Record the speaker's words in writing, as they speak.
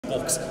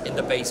books in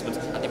the basement,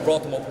 and they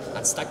brought them up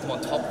and stacked them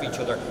on top of each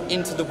other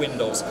into the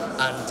windows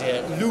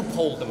and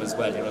loopholed them as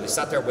well. You know, they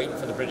sat there waiting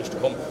for the British to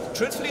come.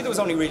 Truthfully, there was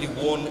only really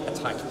one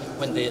attack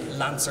when the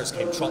Lancers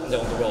came trotting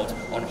down the road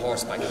on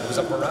horseback. There was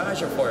a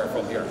barrage of fire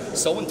from here,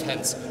 so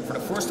intense, for the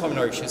first time in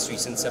Irish history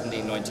since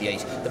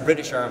 1798, the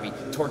British Army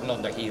turned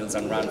on their heels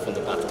and ran from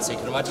the battle. So you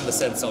can imagine the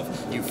sense of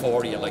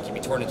euphoria, like you'd be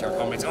turning to your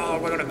comrades, oh,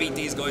 we're going to beat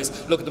these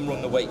guys, look at them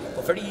run away.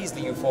 But very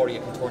easily euphoria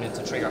can turn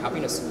into trigger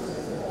happiness.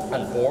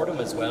 And boredom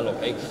as well,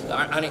 okay?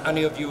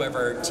 Any of you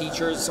ever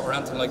teachers or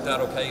anything like that,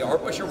 okay? Or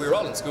well, sure, we were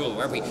all in school,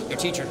 weren't we? Your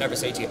teacher would never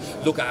say to you,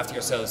 look after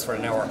yourselves for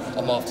an hour,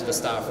 I'm off to the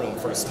staff room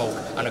for a smoke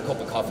and a cup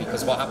of coffee,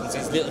 because what happens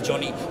is little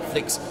Johnny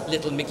flicks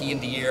little Mickey in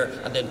the ear,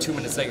 and then 2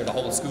 minutes later the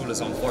whole school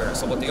is on fire.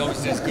 So what they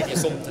always do is give you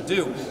something to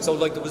do. So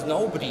like there was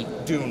nobody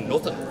doing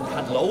nothing. You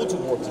had loads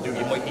of work to do.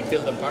 You might be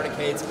building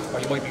barricades, or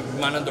you might be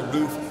manning the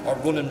roof, or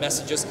running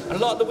messages. And a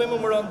lot of the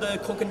women were on the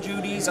cooking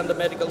duties and the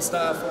medical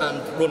staff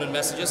and running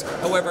messages.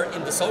 However,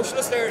 in the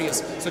socialist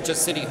areas, such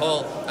as City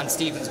Hall and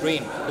Stephen's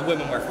Green, the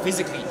women were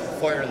physically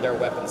firing their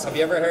weapons. Have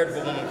you ever heard of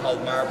a woman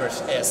called Margaret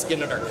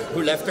Skinner,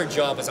 who left her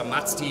job as a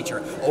maths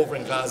teacher over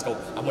in Glasgow,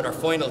 and with her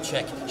final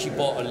check she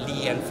bought a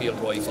Lee Enfield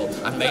rifle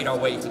and made her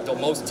way to,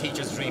 most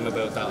teachers dream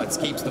about that,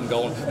 it keeps them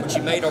going, but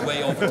she made her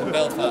way over to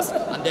Belfast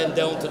and then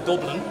down to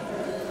Dublin.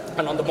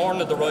 And on the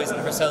morning of the rising,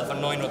 herself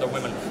and 9 other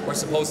women were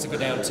supposed to go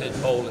down to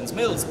Boland's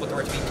Mills, but they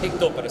were to be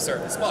picked up at a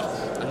certain spot,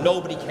 and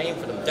nobody came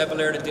for them. De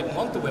Valera didn't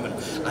want the women,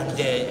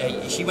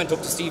 and she went up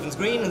to Stephen's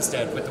Green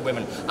instead with the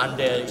women,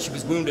 and she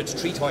was wounded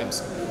 3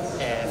 times.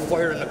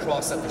 Firing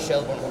across at the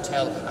Shelbourne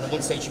Hotel, and at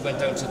one stage she went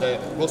down to the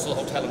Russell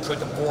Hotel and tried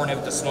to burn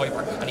out the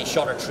sniper, and he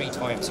shot her 3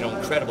 times, you know,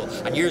 incredible.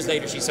 And years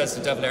later she says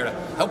to De Valera,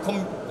 how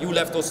come you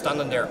left us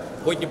standing there?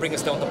 Why didn't you bring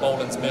us down to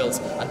Boland's Mills?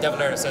 And De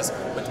Valera says,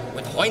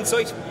 with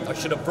hindsight, I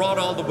should have brought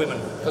all the women,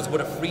 because it would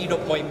have freed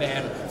up my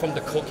men from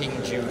the cooking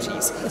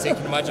duties. So you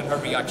can imagine her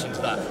reaction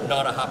to that.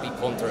 Not a happy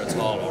punter at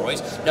all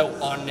right? Now,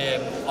 on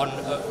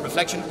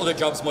reflection, other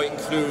jobs might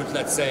include,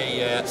 let's say,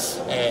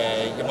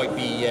 you might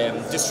be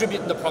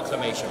distributing the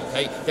proclamation,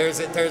 okay?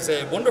 There's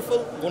a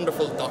wonderful,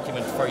 wonderful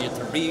document for you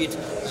to read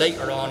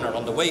later on or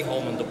on the way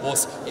home on the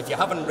bus. If you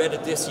haven't read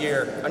it this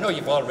year, I know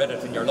you've all read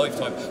it in your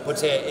lifetime,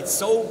 but it's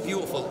so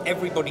beautiful,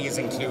 everybody is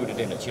included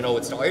in it. You know,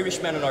 it's the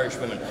Irish men and Irish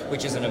women,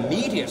 which is an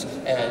immediate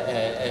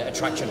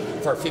attraction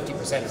for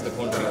 50% of the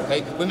country,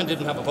 okay? Women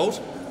didn't have a vote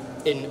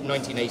in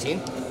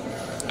 1918.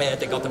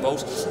 They got the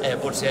vote,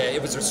 but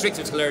it was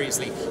restricted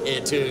hilariously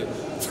to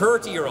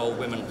 30-year-old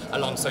women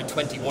alongside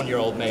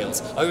 21-year-old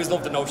males. I always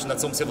love the notion that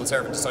some civil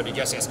servant decided,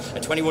 yes, a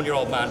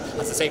 21-year-old man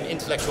has the same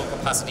intellectual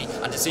capacity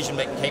and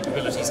decision-making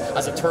capabilities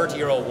as a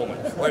 30-year-old woman,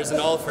 whereas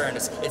in all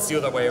fairness, it's the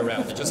other way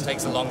around. It just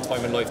takes a long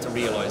time in life to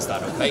realise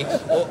that, okay?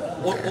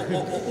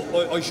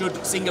 I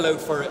should single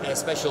out for a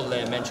special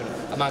mention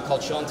a man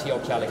called Sean T.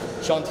 O'Kelly,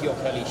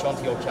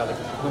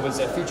 who was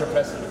a future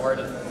President of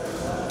Ireland,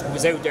 who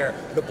was out there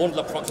with a bundle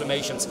of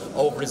proclamations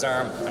over his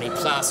arm, and he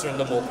plastered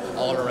them up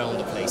all around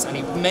the place, and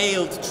he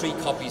mailed 3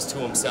 copies to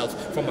himself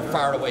from a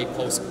faraway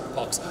post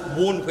box,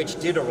 one which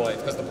did arrive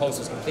because the post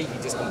was completely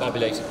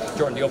discombobulated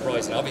during the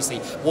uprising, obviously,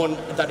 one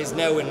that is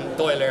now in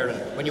Dáil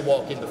Éireann when you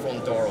walk in the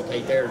front door,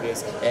 okay, there it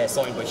is,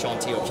 signed by Sean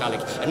T. O'Kelly.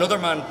 Another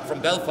man from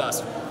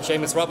Belfast,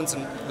 Seamus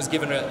Robinson, was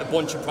given a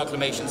bunch of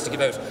proclamations to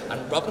give out,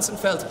 and Robinson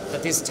felt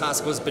that this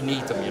task was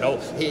beneath him, you know.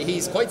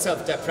 He's quite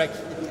self-deprecating.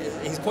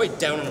 He's quite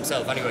down on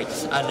himself anyway,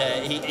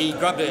 and he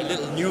grabbed a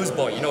little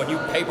newsboy, you know, a new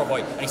paper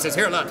boy, and he says,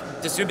 here lad,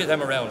 distribute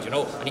them around, you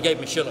know, and he gave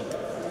him a shilling.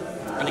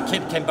 And the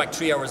kid came back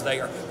 3 hours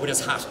later with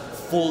his hat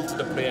full to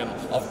the brim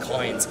of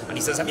coins, and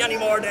he says, have you any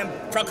more of them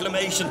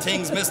proclamation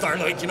things, mister?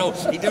 Like, you know,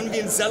 he didn't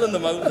even selling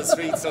them out in the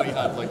street, so he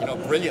had, like, you know,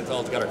 brilliant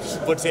altogether.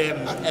 But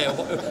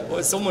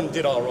someone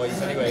did all right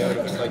anyway,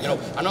 like, you know.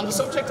 And on the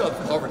subject of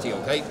poverty,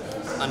 okay,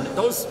 and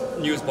those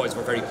newsboys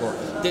were very poor.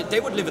 They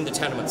would live in the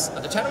tenements,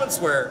 and the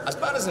tenements were as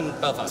bad as in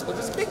Belfast, but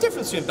there's a big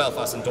difference between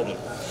Belfast and Dublin,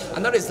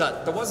 and that is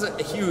that there was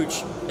a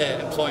huge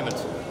employment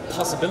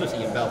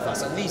possibility in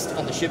Belfast, at least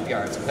on the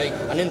shipyards, okay,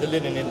 and in the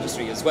linen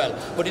industry as well.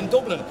 But in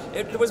Dublin,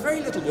 there was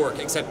very little work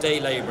except day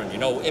labouring, you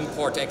know,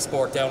 import,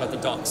 export down at the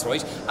docks,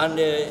 right? And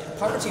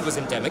poverty was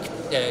endemic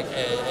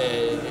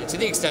to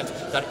the extent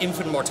that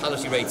infant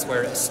mortality rates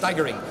were a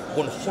staggering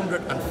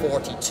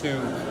 142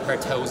 per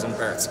 1,000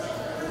 births.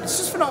 It's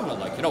just phenomenal,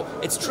 like, you know,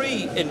 it's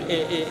 3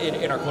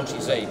 in our country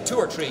today, 2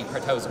 or 3 per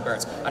 1,000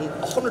 births, and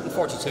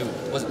 142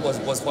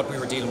 was what we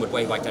were dealing with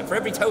way back then. For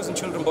every 1,000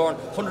 children born,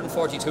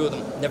 142 of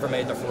them never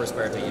made their first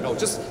birthday, you know,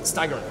 just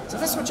staggering. So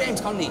that's what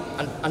James Connolly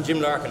and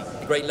Jim Larkin,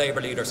 the great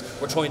Labour leaders,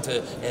 were trying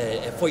to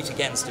fight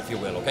against, if you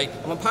will, okay?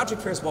 And when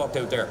Patrick Pearse walked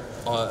out there,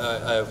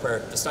 where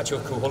the statue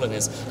of Cuchulainn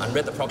is, and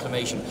read the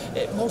proclamation,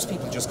 most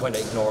people just kind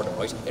of ignored it,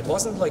 right? It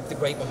wasn't like the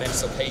great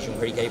momentous occasion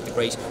where he gave the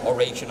great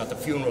oration at the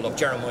funeral of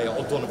Jeremiah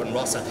O'Donovan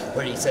Rossa,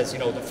 where he says, you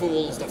know, the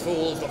fools, the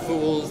fools, the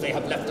fools, they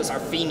have left us our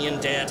Fenian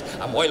dead,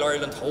 and while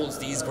Ireland holds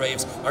these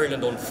graves,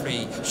 Ireland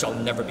unfree shall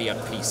never be at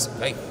peace,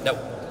 okay? Now,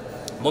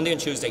 Monday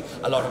and Tuesday,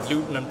 a lot of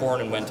looting and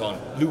burning went on.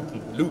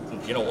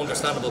 Looting, you know,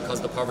 understandable because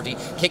of the poverty,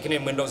 kicking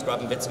in windows,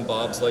 grabbing bits and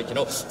bobs, like, you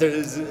know,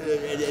 there's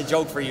a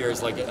joke for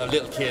years, like a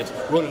little kid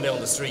running down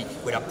the street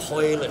with a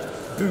pile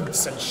of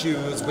boots and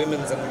shoes,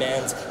 women's and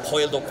men's,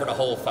 piled up for the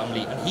whole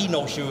family, and he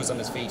no shoes on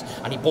his feet,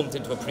 and he bumped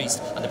into a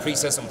priest, and the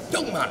priest says to him,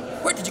 "Young man,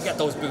 where did you get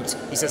those boots?"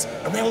 He says,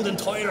 "Around in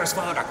Tyler's,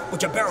 father,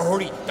 but you better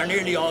hurry, they're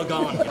nearly all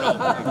gone," you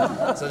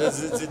know. So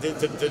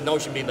the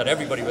notion being that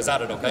everybody was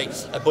at it, okay?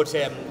 But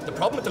the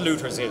problem with the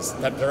looters is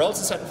that they're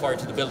also setting fire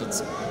to the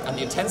buildings, and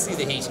the intensity of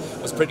the heat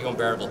was pretty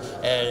unbearable.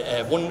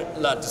 One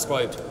lad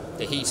described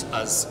the heat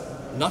as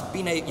not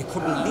being able, you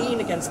couldn't lean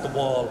against the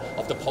wall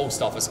of the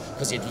post office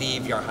because you'd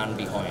leave your hand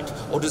behind.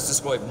 Others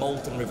describe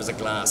molten rivers of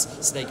glass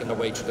snaking their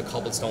way through the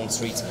cobblestone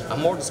streets,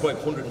 and more describe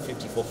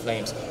 150-foot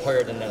flames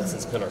higher than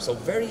Nelson's Pillar. So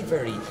very,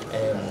 very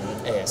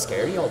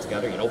scary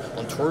altogether, you know.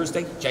 On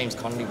Thursday, James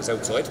Connolly was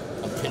outside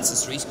on Princess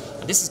Street,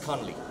 and this is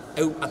Connolly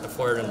out at the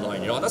firing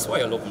line, you know, and that's why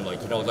I love him,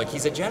 like, you know, like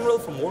he's a general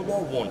from World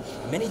War One.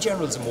 Many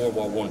generals in World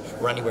War One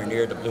were anywhere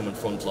near the blooming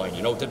front line,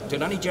 you know.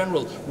 Did any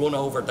general run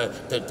over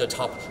the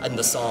top in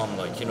the Somme,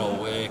 like, you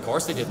know? Of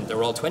course they didn't. They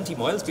were all 20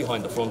 miles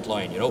behind the front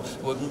line, you know.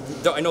 Well,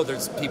 I know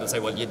there's people say,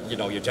 well, you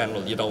know, your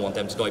general, you don't want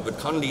them to die, but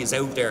Connolly is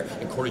out there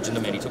encouraging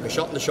the men. He took a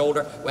shot in the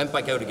shoulder, went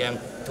back out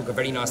again, took a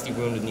very nasty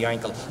wound in the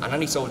ankle, and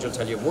any soldier will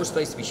tell you, worst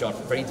place to be shot,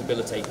 very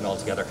debilitating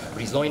altogether, but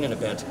he's lying in a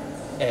bed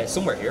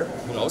somewhere here,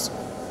 who knows.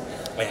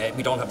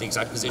 We don't have the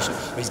exact position,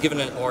 but he's given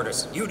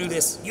orders. You do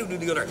this, you do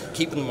the other,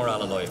 keeping the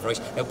morale alive, right?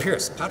 Now,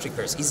 Patrick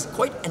Pearse, he's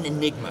quite an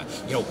enigma.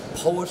 You know,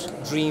 poet,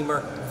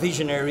 dreamer,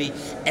 visionary,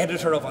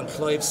 editor of On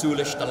Clive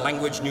Soulish, the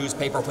Language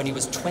newspaper, when he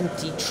was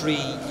 23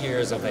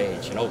 years of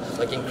age. You know,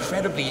 like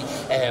incredibly,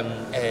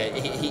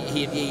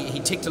 he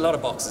ticked a lot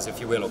of boxes, if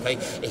you will. Okay,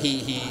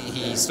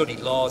 he studied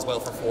law as well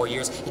for 4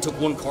 years. He took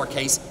one court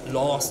case,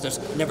 lost it,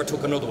 never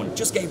took another one,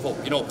 just gave up.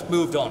 You know,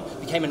 moved on,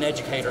 became an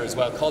educator as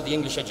well, called the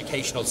English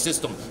educational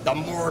system the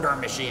murder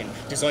machine,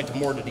 designed to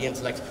murder the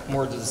intellect,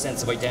 murder the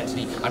sense of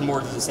identity, and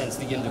murder the sense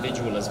of the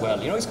individual as well.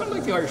 You know, he's kind of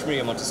like the Irish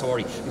Maria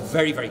Montessori,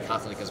 very, very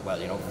Catholic as well,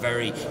 you know,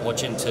 very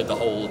much into the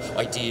whole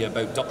idea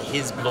about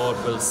his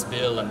blood will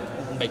spill and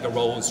make a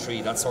rose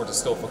tree, that sort of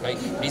stuff, okay?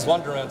 But he's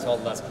wandering around to all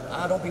that.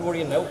 Don't be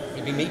worrying now,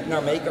 you'll be meeting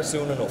our maker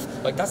soon enough.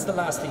 Like, that's the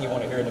last thing you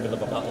want to hear in the middle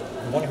of a battle.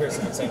 You want to hear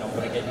someone saying, I'm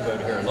going to get you out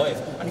of here alive.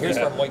 And here's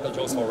where Michael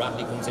Joseph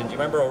O'Ratley comes in. Do you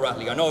remember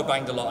O'Ratley? I know I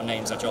banged a lot of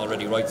names at you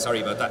already, right?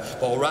 Sorry about that.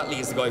 But O'Ratley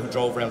is the guy who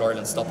drove around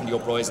Ireland stopping the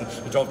uprising.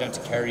 He drove down to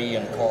Kerry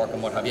and Cork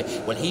and what have you.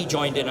 Well, he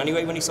joined in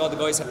anyway when he saw the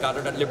guys had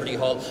gathered at Liberty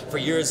Hall. For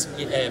years,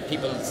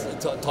 people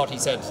thought he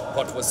said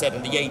what was said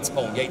in the Yeats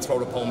poem. Yeats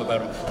wrote a poem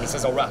about him, and he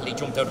says O'Ratley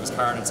jumped out of his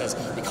car and says,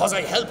 because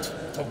I helped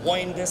to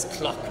wind this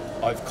clock,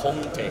 I've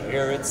come to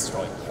hear it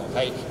strike.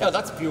 Okay, now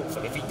that's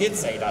beautiful. If he did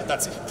say that,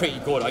 that's pretty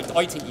good.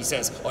 I think he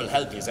says, I'll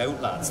help you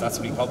out, lads. That's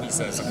what he probably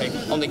says. Okay,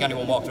 I don't think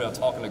anyone walked around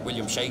talking like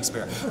William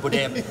Shakespeare. But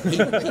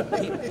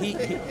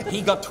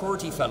he got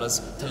 30 fellas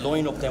to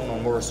line up down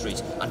on Moore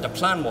Street, and the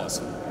plan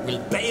was, we'll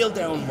bail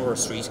down Moore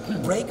Street,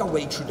 break our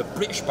way through the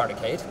British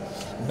barricade,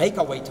 make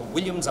our way to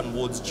Williams and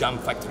Wood's jam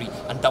factory,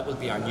 and that will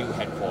be our new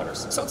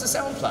headquarters. So it's a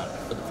sound plan.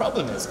 But the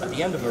problem is, at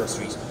the end of Moore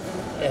Street,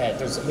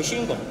 there's a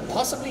machine gun,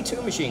 possibly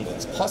 2 machine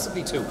guns,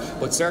 possibly 2,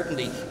 but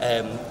certainly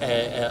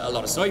a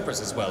lot of snipers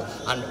as well.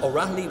 And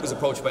O'Reilly was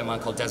approached by a man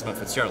called Desmond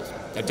Fitzgerald.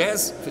 Now,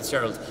 Des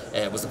Fitzgerald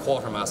was the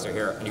quartermaster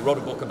here, and he wrote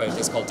a book about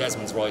this called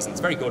Desmond's Rising. It's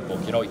a very good book.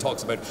 You know, he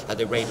talks about how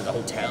they raided the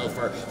hotel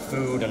for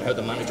food and how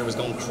the manager was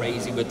going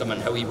crazy with them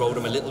and how he wrote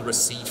him a little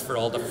receipt for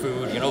all the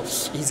food. You know,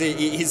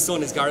 his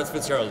son is Gareth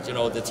Fitzgerald, you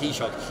know, the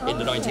Taoiseach in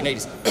the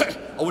 1980s.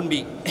 I wouldn't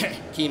be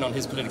keen on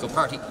his political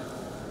party.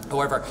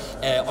 However,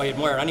 I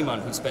admire any man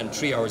who'd spend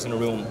 3 hours in a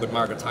room with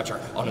Margaret Thatcher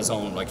on his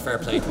own. Like, fair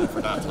play to him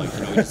for that. Like, you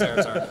know, he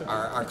deserves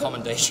our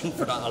commendation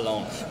for that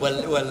alone.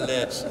 Well, what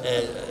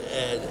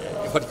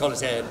do you call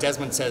it?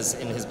 Desmond says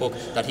in his book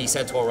that he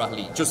said to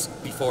O'Reilly just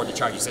before the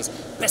charge, he says,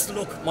 best of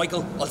luck,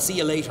 Michael, I'll see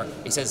you later.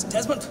 He says,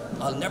 Desmond,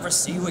 I'll never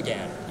see you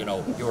again. You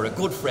know, you're a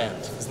good friend.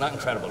 Isn't that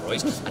incredible,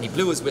 right? And he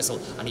blew his whistle,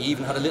 and he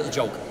even had a little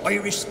joke.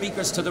 Irish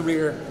speakers to the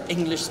rear,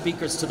 English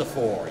speakers to the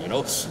fore, you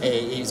know.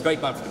 He's a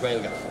great man for the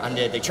Gaeilge. And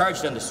they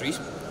charged down the street.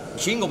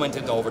 Machine gun went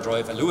into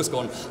overdrive, a Lewis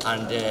gun,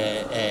 and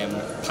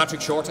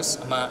Patrick Shortis,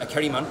 a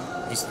Kerry man,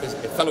 a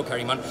fellow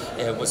Kerry man,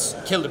 was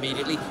killed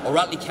immediately.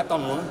 O'Reilly kept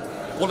on running.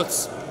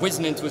 Bullets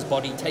whizzing into his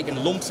body, taking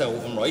lumps out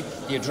of him, right?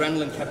 The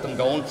adrenaline kept him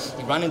going.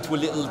 He ran into a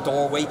little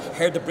doorway,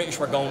 heard the British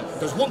were going,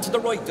 there's one to the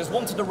right, there's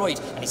one to the right.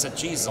 And he said,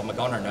 Jesus, I'm a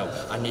gunner now.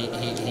 And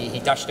he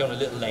dashed down a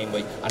little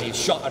laneway, and he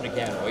shot it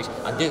again, right?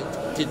 And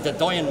the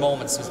dying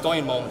moments,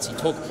 he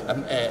took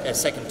a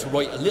second to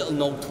write a little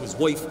note to his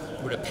wife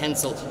with a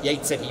pencil.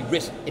 Yeats said he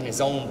writ in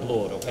his own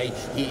blood, okay?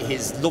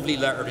 His lovely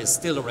letter is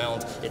still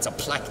around. It's a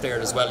plaque there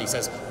as well. He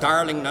says,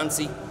 Darling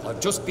Nancy, I've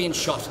just been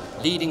shot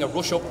leading a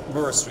rush up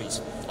Moore Street.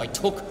 I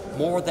took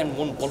more than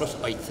one bullet,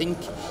 I think.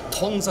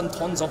 Tons and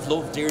tons of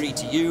love dearly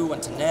to you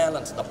and to Nell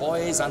and to the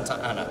boys and to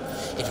Anna.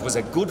 It was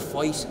a good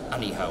fight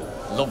anyhow.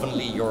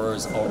 Lovingly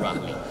yours,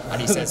 O'Reilly.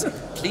 And he says,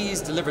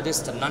 please deliver this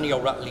to Nanny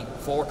O'Reilly,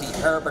 40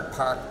 Herbert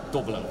Park,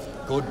 Dublin.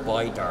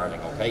 Goodbye,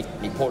 darling, okay?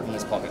 And he put it in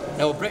his pocket.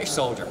 Now, a British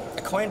soldier,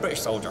 a kind British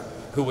soldier,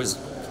 who was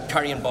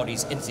carrying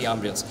bodies into the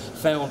ambulance,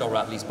 found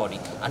O'Reilly's body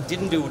and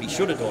didn't do what he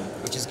should have done,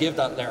 which is give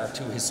that letter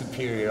to his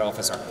superior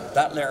officer.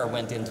 That letter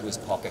went into his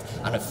pocket,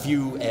 and a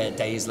few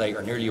days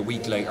later, nearly a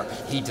week later,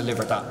 he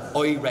delivered that,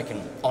 I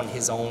reckon, on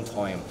his own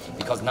time,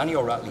 because Nanny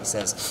O'Reilly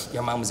says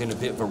your man was in a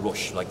bit of a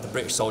rush, like the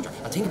British soldier.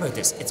 And think about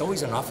this, it's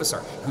always an officer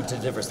who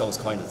delivers those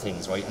kind of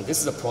things, right? And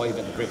this is a private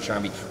in the British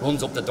Army,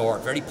 runs up the door,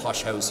 very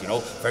posh house, you know,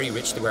 very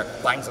rich they were,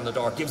 bangs on the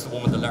door, gives the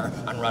woman the letter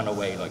and ran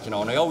away, like, you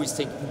know. And I always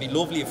think it would be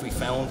lovely if we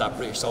found that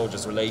British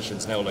soldier's relation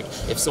now, like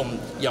if some,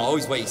 you know, I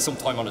always wait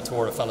sometime on a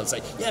tour a fella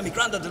say, yeah, my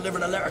granddad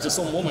delivered a letter to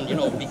some woman, you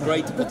know, it'd be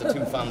great to put the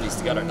two families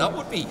together. That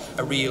would be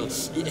a real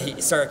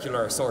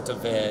circular sort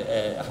of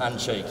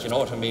handshake, you know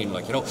what I mean,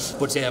 like, you know.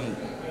 But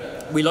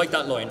we like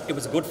that line. It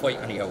was a good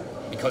fight anyhow,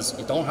 because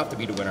you don't have to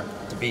be the winner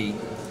to be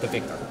the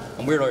victor.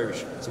 And we're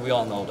Irish, so we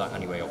all know that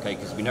anyway, okay?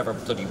 Because we never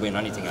bloody win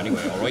anything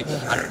anyway, all right?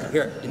 And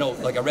here, you know,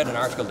 like I read an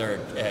article there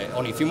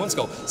only a few months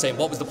ago saying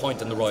what was the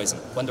point in the Rising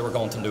when they were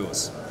going to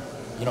lose.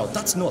 You know,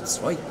 that's nuts,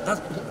 right?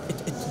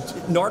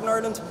 Northern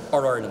Ireland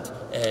or Ireland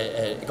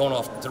going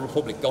off, the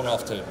Republic going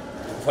off to,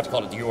 what do you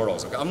call it, the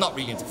Euros. Okay? I'm not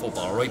really into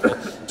football, right?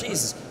 But,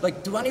 Jesus,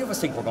 like, do any of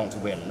us think we're going to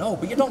win? No,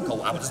 but you don't go,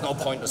 there's no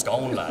point in us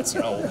going, lads, you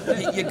know.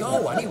 You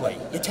go anyway.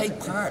 You take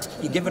part.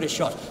 You give it a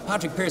shot.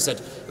 Patrick Pearse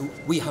said,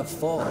 we have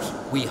fought.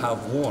 We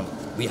have won.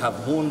 We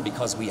have won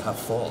because we have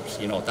fought.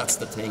 You know, that's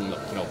the thing,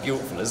 look, you know,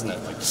 beautiful, isn't it?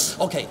 Like,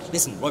 okay,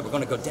 listen, right, we're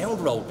going to go down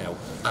the road now,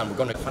 and we're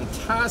going to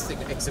fantastic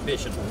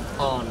exhibition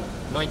on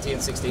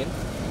 1916.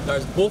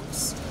 There's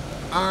books,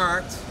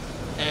 art,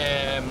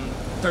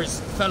 there's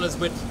fellas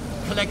with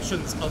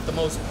collections of the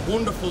most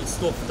wonderful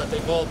stuff that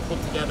they've all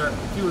put together,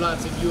 a few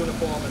lads in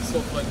uniform and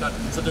stuff like that.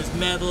 So there's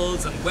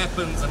medals and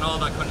weapons and all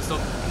that kind of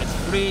stuff, and it's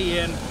free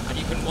in, and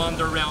you can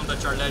wander around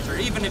at your leisure,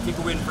 even if you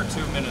go in for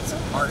 2 minutes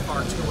or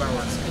 2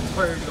 hours.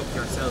 Entirely up to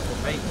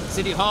yourself, okay?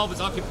 City Hall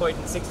was occupied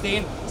in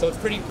 16, so it's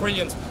pretty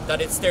brilliant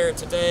that it's there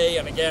today.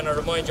 And again, I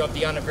remind you of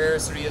the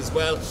anniversary as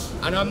well.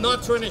 And I'm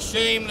not trying to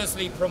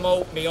shamelessly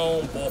promote my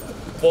own book,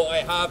 but I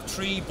have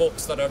 3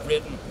 books that I've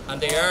written,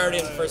 and they are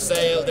in for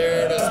sale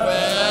there as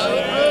well.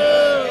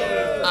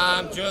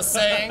 I'm just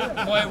saying,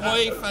 my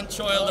wife and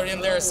child are in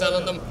there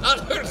selling them.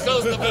 And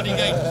close the bloody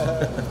gate.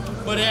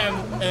 But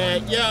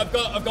yeah,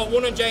 I've got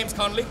one on James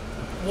Connolly,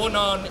 one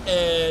on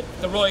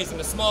the Rising,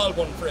 a small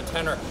one for a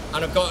tenner,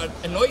 and I've got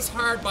a nice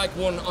hardback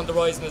one on the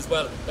Rising as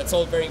well that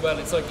sold very well.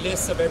 It's like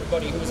lists of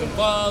everybody who's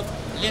involved,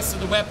 lists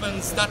of the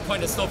weapons, that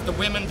kind of stuff, the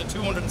women, the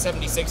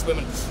 276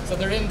 women. So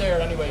they're in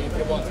there anyway if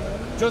you want.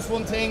 Just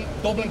one thing,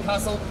 Dublin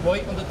Castle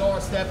right on the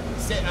doorstep,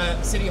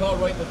 City Hall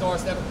right on the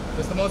doorstep.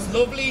 There's the most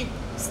lovely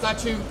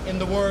statue in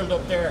the world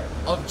up there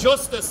of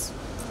Justice.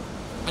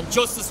 And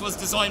Justice was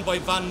designed by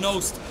Van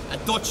Nost, a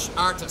Dutch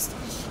artist,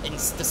 in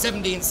the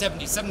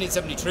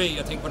 1773,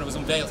 I think, when it was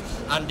unveiled.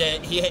 And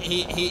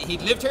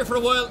he'd lived here for a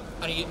while,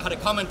 and he had a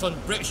comment on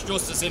British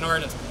justice in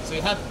Ireland. So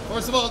he had,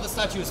 first of all, the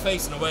statue is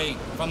facing away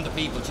from the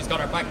people. She's got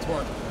her back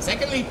toward.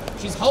 Secondly,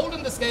 she's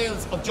holding the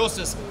scales of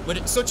justice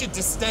with such a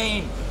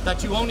disdain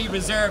that you only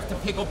reserve to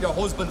pick up your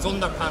husband's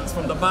underpants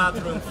from the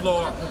bathroom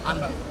floor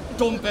and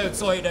dump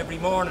outside every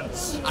morning.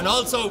 And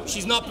also,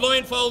 she's not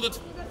blindfolded.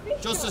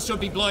 Justice should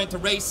be blind to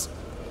race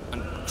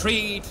and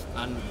creed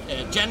and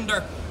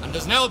gender. And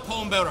there's now a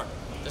poem about her.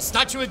 The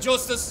statue of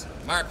Justice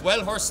marked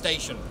Wellhurst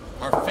Station,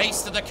 her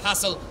face to the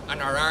castle and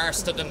her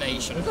arse to the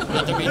nation.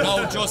 That there be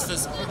no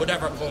justice would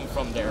ever come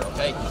from there,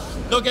 okay?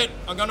 Look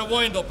I'm gonna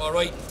wind up, all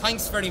right?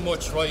 Thanks very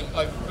much, right?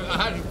 I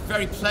had a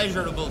very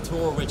pleasurable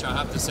tour, which I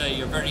have to say,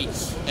 you're very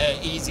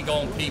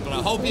easygoing people.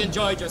 I hope you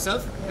enjoyed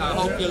yourself. I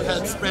hope you'll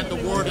help spread the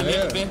word a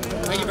little bit.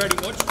 Thank you very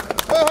much.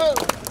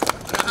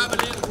 And I have a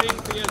little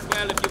thing for you as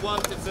well if you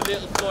want. It's a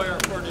little flyer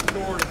for the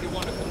tour if you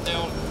want to come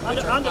down. On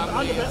the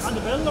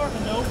bill,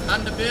 Lorcan, no?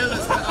 And the bill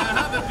as well. I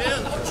have a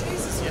bill. Oh,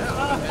 Jesus, yeah,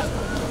 I have a bill.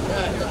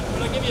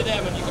 Yeah, I'll give you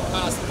them and you can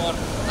pass them on.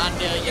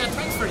 And yeah,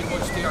 thanks very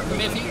much to your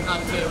committee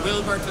and to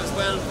Wilbert as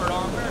well for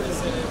our where is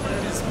the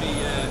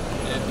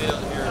bill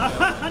here?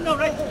 I know,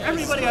 right?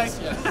 Everybody out.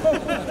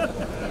 Yeah.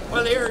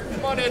 Well, here,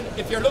 come on in.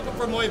 If you're looking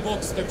for my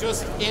books, they're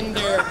just in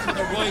there to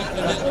the right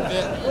a little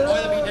bit.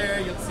 I'll be there.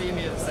 You'll see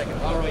me in a second.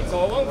 All right. So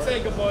I won't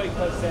say goodbye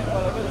because well,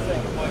 I will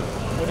say goodbye.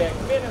 But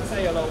come in and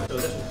say hello. So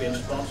this has been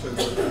sponsored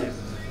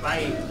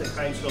by the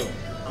council.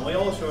 And we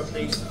also are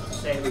pleased to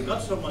say we've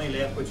got some money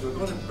left, which we're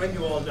going to bring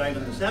you all down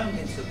on the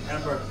 17th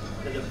September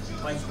to the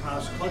Points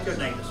Past Culture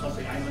Night. It's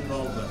something I'm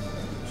involved with.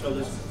 So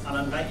and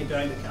I invite you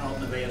down to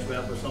Altnaveigh as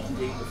well for something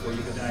to eat before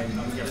you go down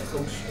and get a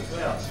coach as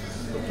well.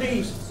 So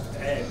please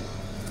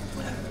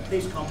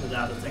please come to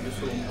that. I think it's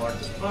so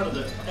important. It's part of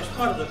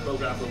the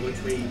programme for which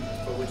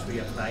we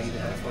applied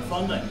for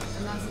funding.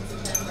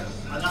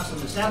 And that's on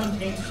the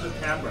 17th of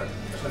September.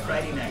 It's a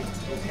Friday night.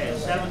 Okay,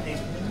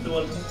 17th.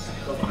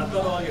 So I've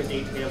got all your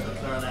details, and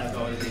Claire and I have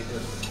got all your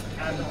details.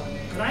 And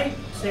can I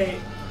say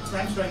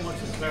thanks very much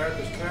to Claire,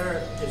 because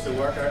Claire is the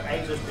worker,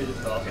 I just do the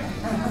talking.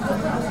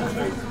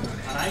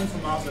 And I'm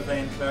from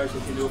Altnaveigh, and Claire's,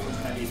 as you know, from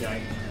County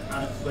Down.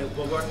 And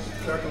we'll work,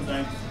 Claire comes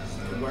down to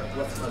work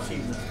with us,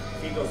 she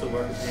does the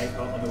work at Night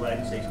on the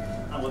Wednesdays,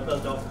 and we'll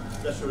build up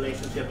this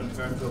relationship in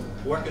terms of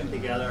working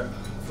together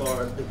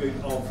for the good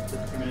of the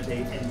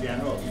community in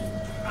general,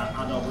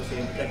 and obviously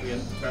in particular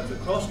in terms of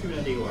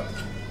cross-community work.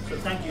 So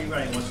thank you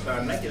very much,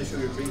 Claire. I'd like you to show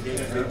your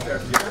appreciation.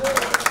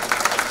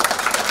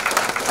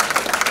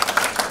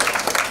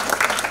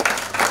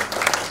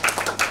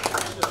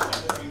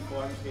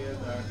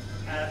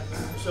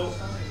 So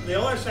the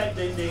other side,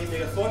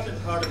 the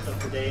unfortunate part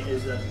of today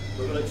is that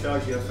we're going to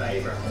charge you a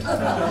 £5.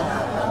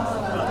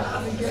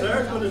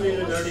 Claire's going to do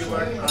the dirty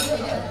work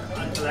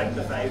and collect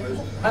the £5.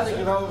 I think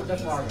you've over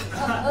this morning.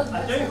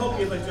 I do hope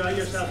you've enjoyed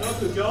yourself.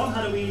 Also, John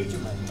had a wee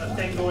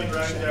thing going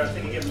around there, I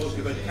think again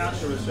mostly about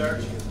cancer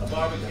research, a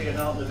barbecue in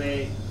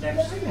Altnaveigh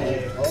next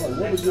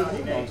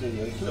Saturday night. So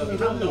if you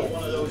haven't got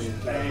one of those,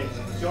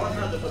 John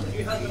had them, did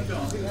you have them,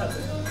 John? Who had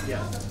them?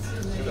 Yeah.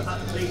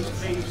 Please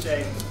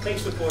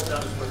support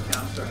that as for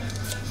cancer.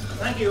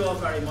 Thank you all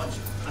very much,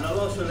 and I'd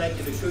also like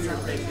you to show your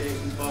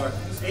appreciation for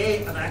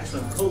an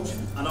excellent coach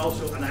and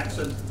also an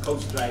excellent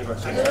coach driver.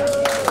 Thank you.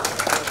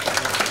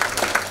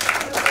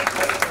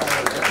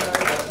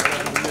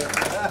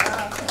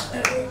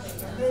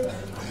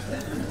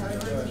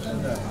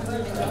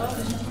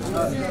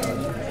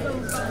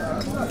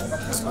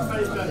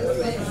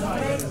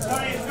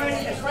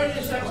 It's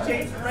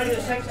Friday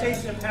the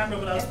 16th September,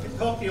 but I'll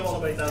talk to you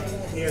all about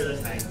that near the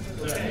time.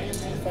 Okay.